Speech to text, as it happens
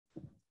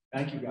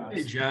Thank you, guys.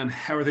 Hey, John.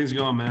 How are things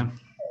going, man?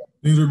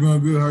 Things are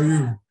going good. How are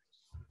you?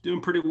 Doing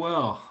pretty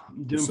well.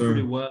 Yes, Doing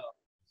pretty sir. well.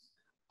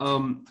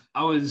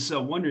 I was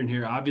wondering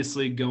here,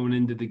 obviously going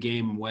into the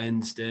game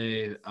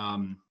Wednesday,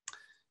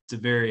 it's a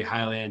very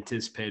highly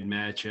anticipated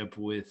matchup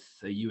with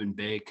you and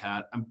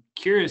Baycott. I'm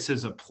curious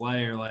as a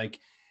player, like,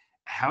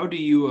 how do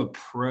you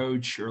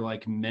approach or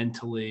like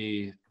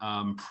mentally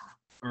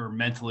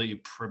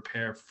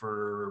prepare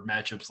for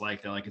matchups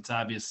like that? Like, it's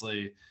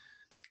obviously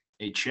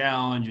a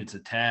challenge, it's a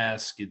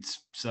task,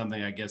 it's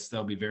something I guess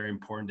that'll be very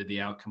important to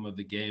the outcome of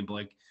the game. But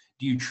like,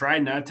 do you try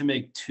not to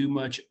make too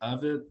much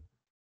of it?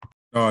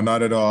 No,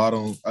 not at all. I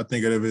don't. I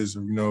think of it as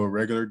a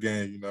regular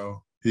game.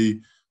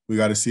 We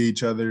got to see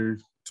each other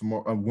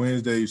tomorrow on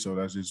Wednesday, so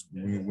that's just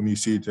when you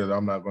see each other.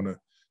 I'm not gonna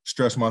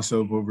stress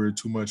myself over it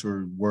too much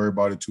or worry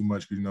about it too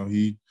much. Because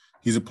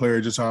he's a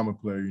player just how I'm a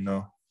player.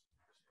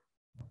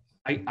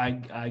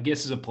 I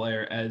guess as a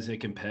player, as a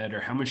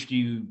competitor, how much do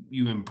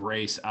you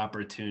embrace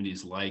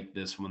opportunities like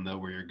this one though,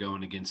 where you're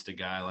going against a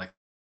guy like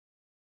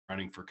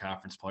running for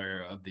conference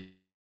player of the?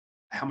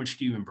 How much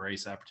do you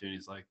embrace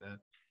opportunities like that?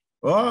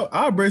 Well,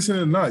 I embrace it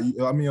or not.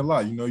 I mean, a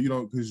lot. You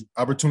don't because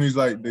opportunities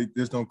like they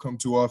just don't come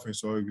too often.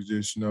 So it could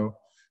just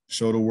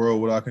show the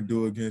world what I can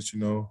do against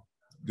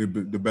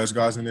the best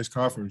guys in this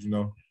conference.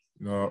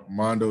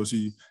 Mondo's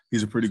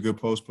he's a pretty good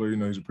post player.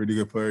 He's a pretty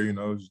good player.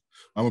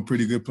 I'm a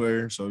pretty good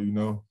player. So we're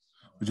going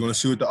to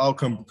see what the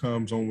outcome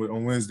comes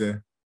on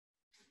Wednesday.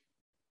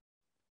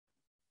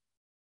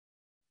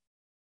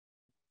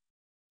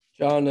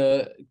 John,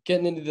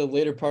 getting into the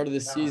later part of the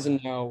season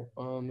now,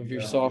 of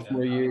your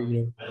sophomore year,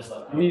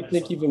 what do you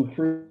think you've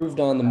improved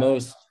on the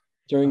most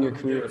during your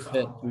career at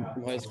Pitt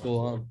from high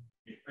school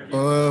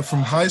on?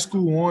 From high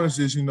school on, it's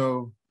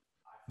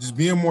just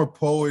being more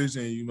poised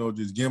and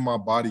just getting my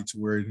body to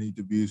where it needs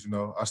to be.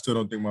 I still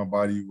don't think my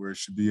body where it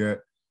should be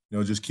at.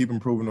 Just keep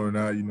improving on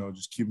that.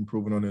 Just keep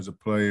improving on it as a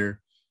player.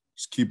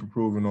 Just keep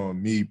improving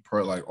on me,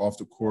 like off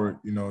the court.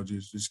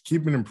 Just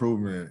keeping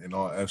improving in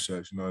all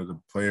aspects. As a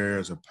player,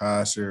 as a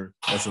passer,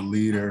 as a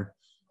leader.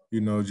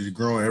 Just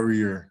growing every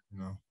year.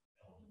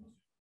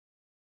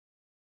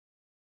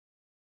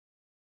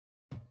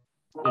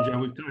 And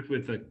John, we've talked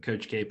with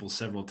Coach Capel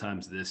several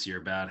times this year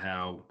about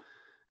how,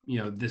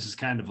 this is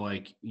kind of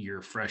like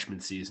your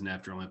freshman season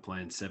after only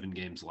playing 7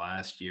 games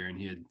last year. And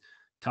he had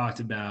talked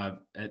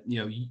about,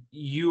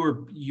 you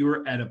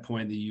were at a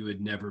point that you had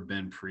never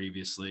been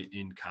previously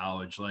in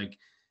college. Like,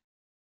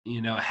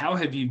 how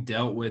have you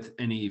dealt with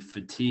any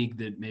fatigue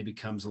that maybe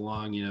comes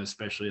along,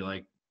 especially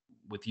like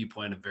with you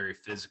playing a very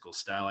physical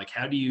style? Like,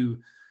 how do you,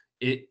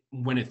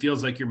 when it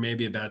feels like you're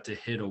maybe about to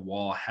hit a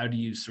wall, how do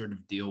you sort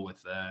of deal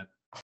with that?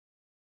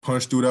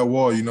 Punch through that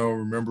wall.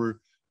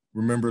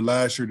 Remember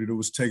last year that it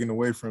was taken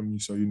away from you.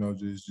 So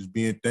just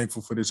being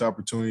thankful for this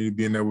opportunity,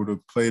 being able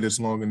to play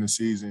this long in the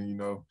season.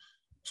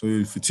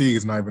 So fatigue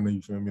is not even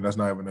you feel me. That's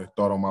not even a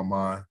thought on my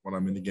mind when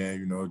I'm in the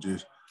game.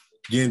 Just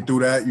getting through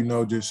that.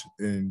 Just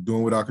and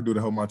doing what I could do to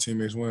help my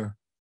teammates win.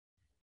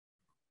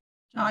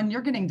 John,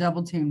 you're getting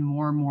double teamed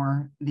more and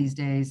more these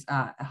days.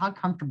 How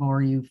comfortable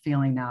are you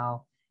feeling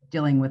now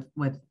dealing with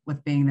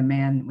being the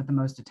man with the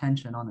most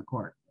attention on the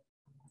court?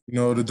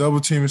 The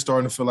double team is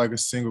starting to feel like a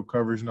single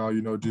coverage now.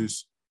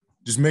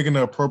 Just making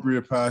the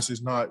appropriate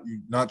passes, not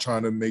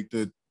trying to make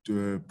the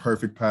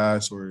perfect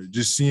pass or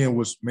just seeing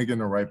what's making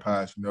the right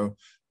pass.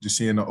 Just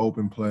seeing the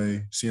open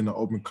play, seeing the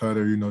open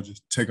cutter.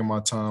 Just taking my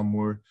time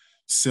more,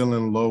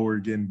 sealing lower,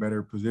 getting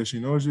better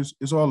position.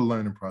 It's all a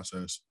learning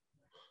process.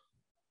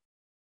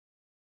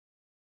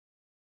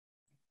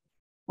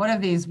 What are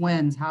these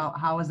wins?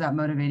 How is that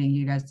motivating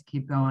you guys to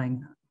keep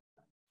going?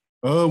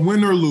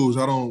 Win or lose,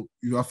 I don't.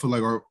 I feel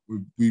like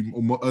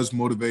us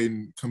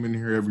motivating, coming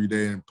here every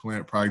day and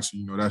playing practice.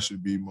 That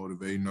should be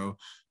motivating.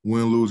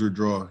 Win, lose, or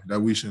draw. That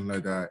we shouldn't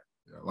let that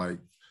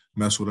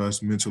mess with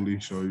us mentally.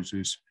 So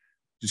it's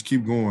just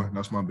keep going.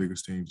 That's my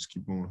biggest thing. Just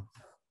keep going.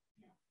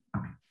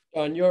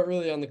 John, you aren't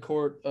really on the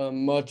court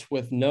much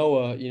with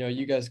Noah.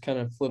 You guys kind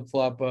of flip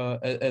flop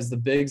as the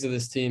bigs of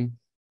this team.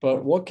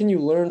 But what can you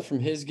learn from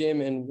his game,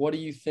 and what do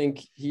you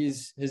think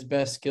his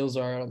best skills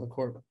are out on the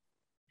court?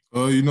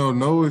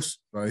 Noah's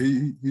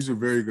he's a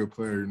very good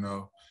player.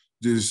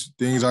 Just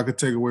things I could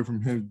take away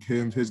from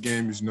his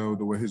game is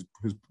the way his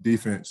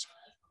defense.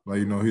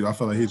 I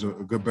feel like he's a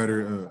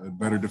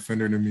better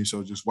defender than me.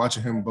 So just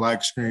watching him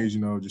black screens,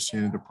 just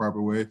seeing it the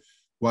proper way,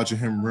 watching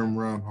him rim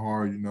run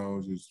hard,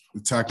 just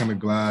attacking the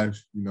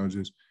glass,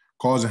 just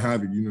causing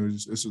havoc.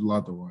 It's a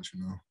lot to watch.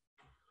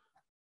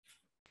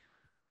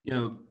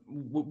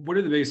 What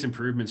are the biggest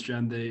improvements,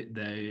 John,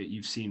 that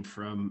you've seen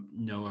from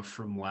Noah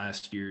from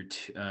last year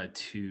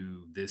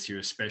to this year,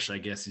 especially,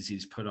 I guess, as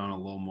he's put on a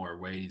little more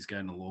weight, he's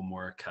gotten a little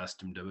more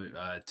accustomed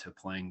to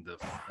playing the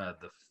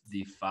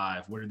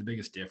 5. What are the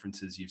biggest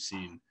differences you've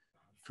seen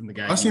from the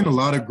guy? I've seen a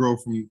lot of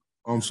growth from.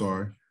 I'm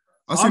sorry.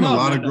 I've seen a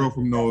lot of growth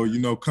from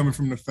Noah. Coming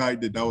from the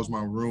fact that was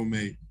my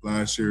roommate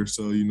last year,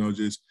 so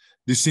just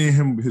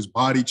seeing his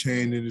body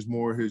changing is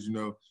more his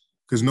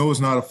because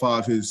Noah's not a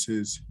 5. He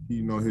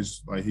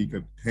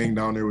could hang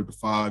down there with the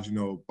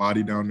 5s,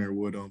 body down there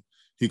with him.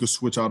 he could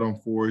switch out on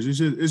fours.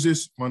 It's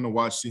just fun to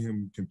watch, see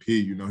him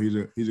compete. You know,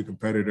 he's a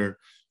competitor.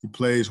 He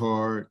plays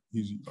hard.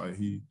 He's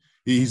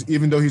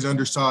even though he's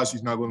undersized,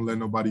 he's not going to let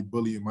nobody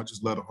bully him. I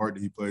just love the heart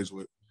that he plays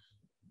with.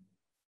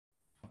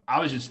 I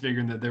was just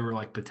figuring that there were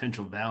like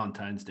potential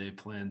Valentine's Day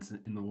plans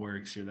in the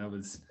works here. That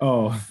was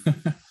no.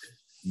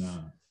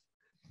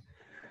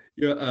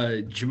 Yeah,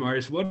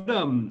 Jamarius,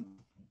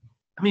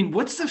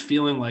 what's the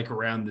feeling like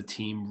around the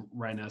team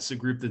right now? It's a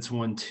group that's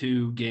won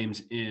 2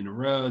 games in a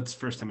row. It's the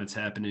first time it's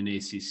happened in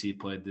ACC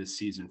play this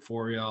season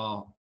for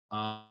y'all.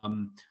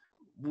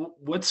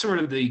 What's sort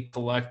of the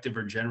collective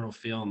or general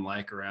feeling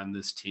like around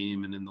this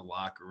team and in the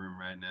locker room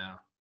right now?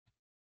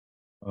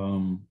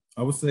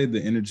 I would say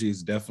the energy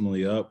is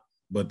definitely up,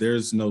 but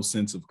there's no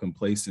sense of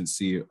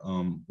complacency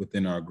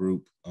within our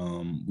group.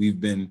 We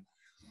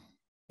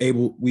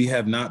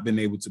have not been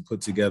able to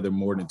put together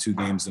more than 2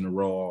 games in a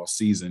row all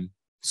season.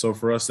 So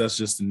for us, that's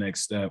just the next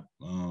step.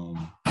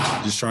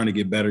 Just trying to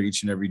get better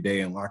each and every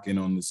day and lock in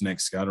on this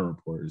next scouting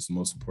report is the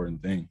most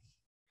important thing.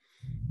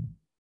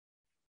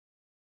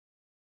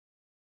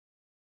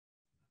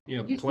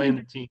 Yeah, playing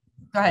the team.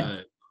 Go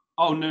ahead.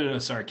 No,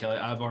 sorry, Kelly.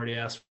 I've already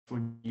asked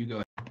when you go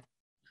ahead.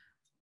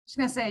 Just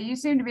gonna say, you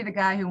seem to be the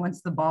guy who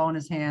wants the ball in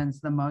his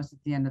hands the most at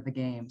the end of the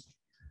game.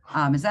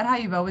 Is that how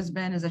you've always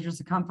been? Is that just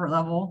a comfort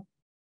level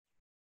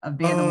of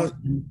being the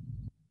one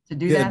to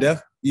do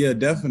that? Yeah,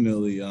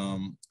 definitely.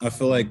 I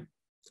feel like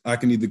I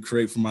can either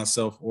create for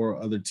myself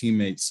or other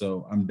teammates,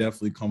 so I'm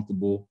definitely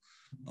comfortable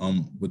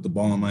with the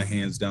ball in my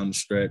hands down the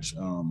stretch.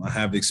 I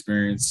have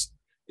experience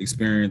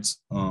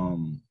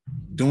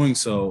doing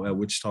so at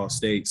Wichita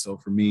State, so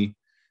for me,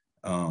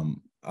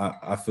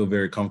 I feel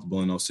very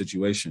comfortable in those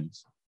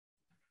situations.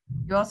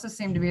 You also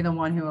seem to be the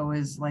one who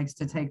always likes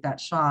to take that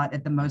shot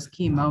at the most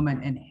key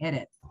moment and hit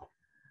it.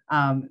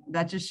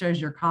 That just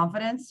shows your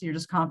confidence. You're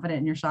just confident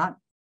in your shot.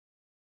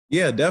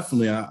 Yeah,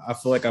 definitely. I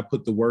feel like I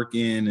put the work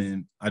in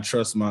and I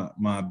trust my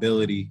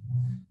ability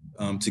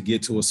to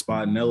get to a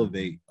spot and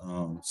elevate.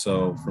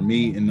 So for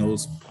me, in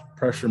those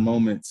pressure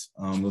moments,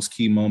 those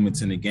key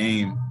moments in the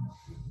game,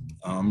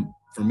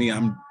 for me,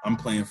 I'm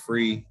playing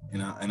free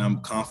and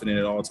I'm confident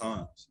at all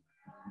times.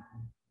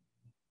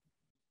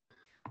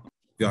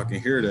 Y'all can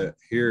hear the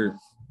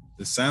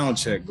sound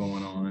check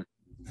going on.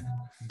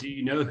 Do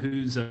you know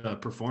who's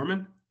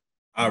performing?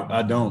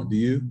 I don't. Do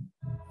you?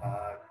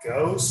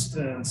 Ghost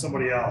and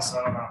somebody else.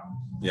 I don't know.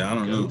 Yeah, I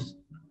don't know.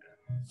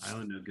 I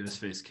don't know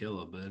Ghostface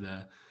Killer, but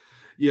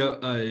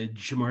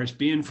Jamarius,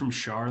 being from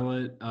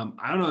Charlotte,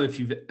 I don't know if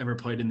you've ever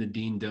played in the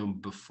Dean Dome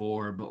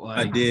before, but like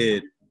I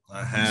did.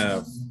 I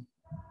have.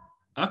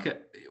 Okay.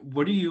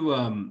 What do you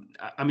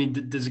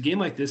does a game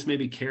like this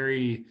maybe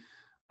carry,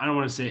 I don't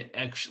want to say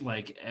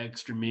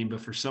extra mean, but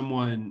for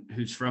someone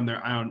who's from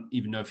there, I don't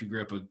even know if you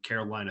grew up a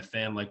Carolina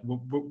fan, like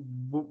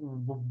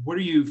what are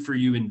you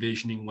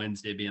envisioning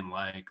Wednesday being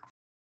like?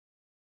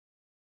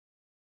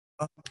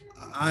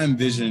 I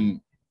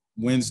envision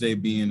Wednesday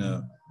being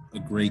a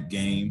great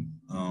game.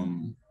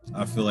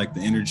 I feel like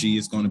the energy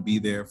is going to be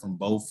there from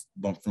both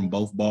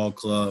ball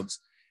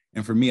clubs.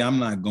 And for me, I'm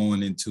not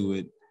going into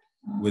it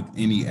with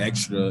any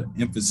extra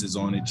emphasis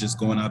on it, just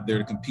going out there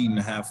to compete and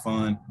to have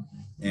fun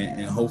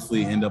and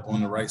hopefully end up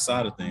on the right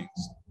side of things.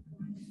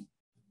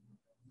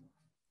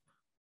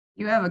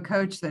 You have a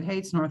coach that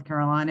hates North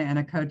Carolina and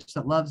a coach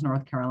that loves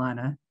North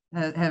Carolina.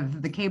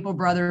 Have the Cable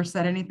brothers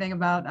said anything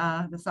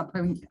about this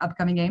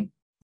upcoming game?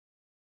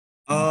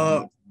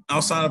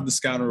 Outside of the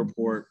scouting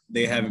report,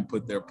 they haven't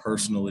put their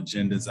personal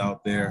agendas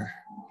out there.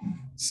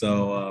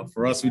 So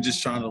for us, we're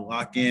just trying to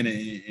lock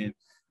in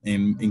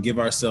and give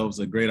ourselves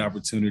a great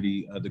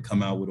opportunity to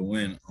come out with a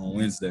win on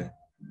Wednesday.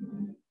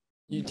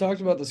 You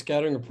talked about the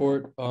scouting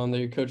report that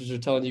your coaches are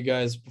telling you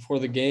guys before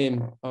the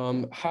game.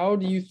 How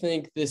do you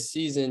think this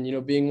season,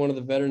 being one of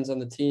the veterans on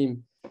the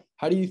team,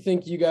 how do you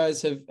think you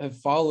guys have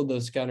followed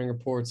those scouting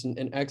reports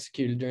and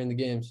executed during the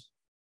games?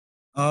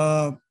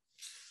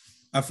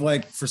 I feel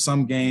like for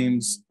some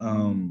games,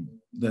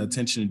 the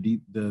attention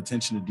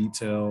to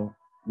detail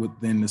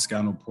within the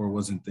scouting report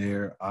wasn't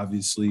there,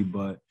 obviously.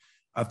 But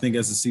I think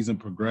as the season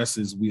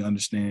progresses, we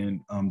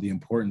understand the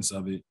importance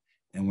of it.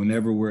 And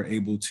whenever we're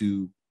able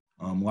to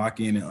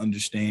lock in and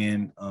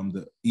understand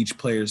each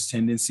player's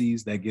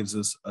tendencies, that gives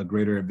us a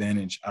greater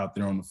advantage out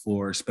there on the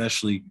floor,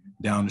 especially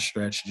down the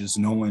stretch, just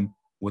knowing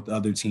what the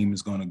other team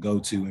is going to go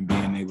to and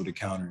being able to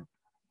counter it.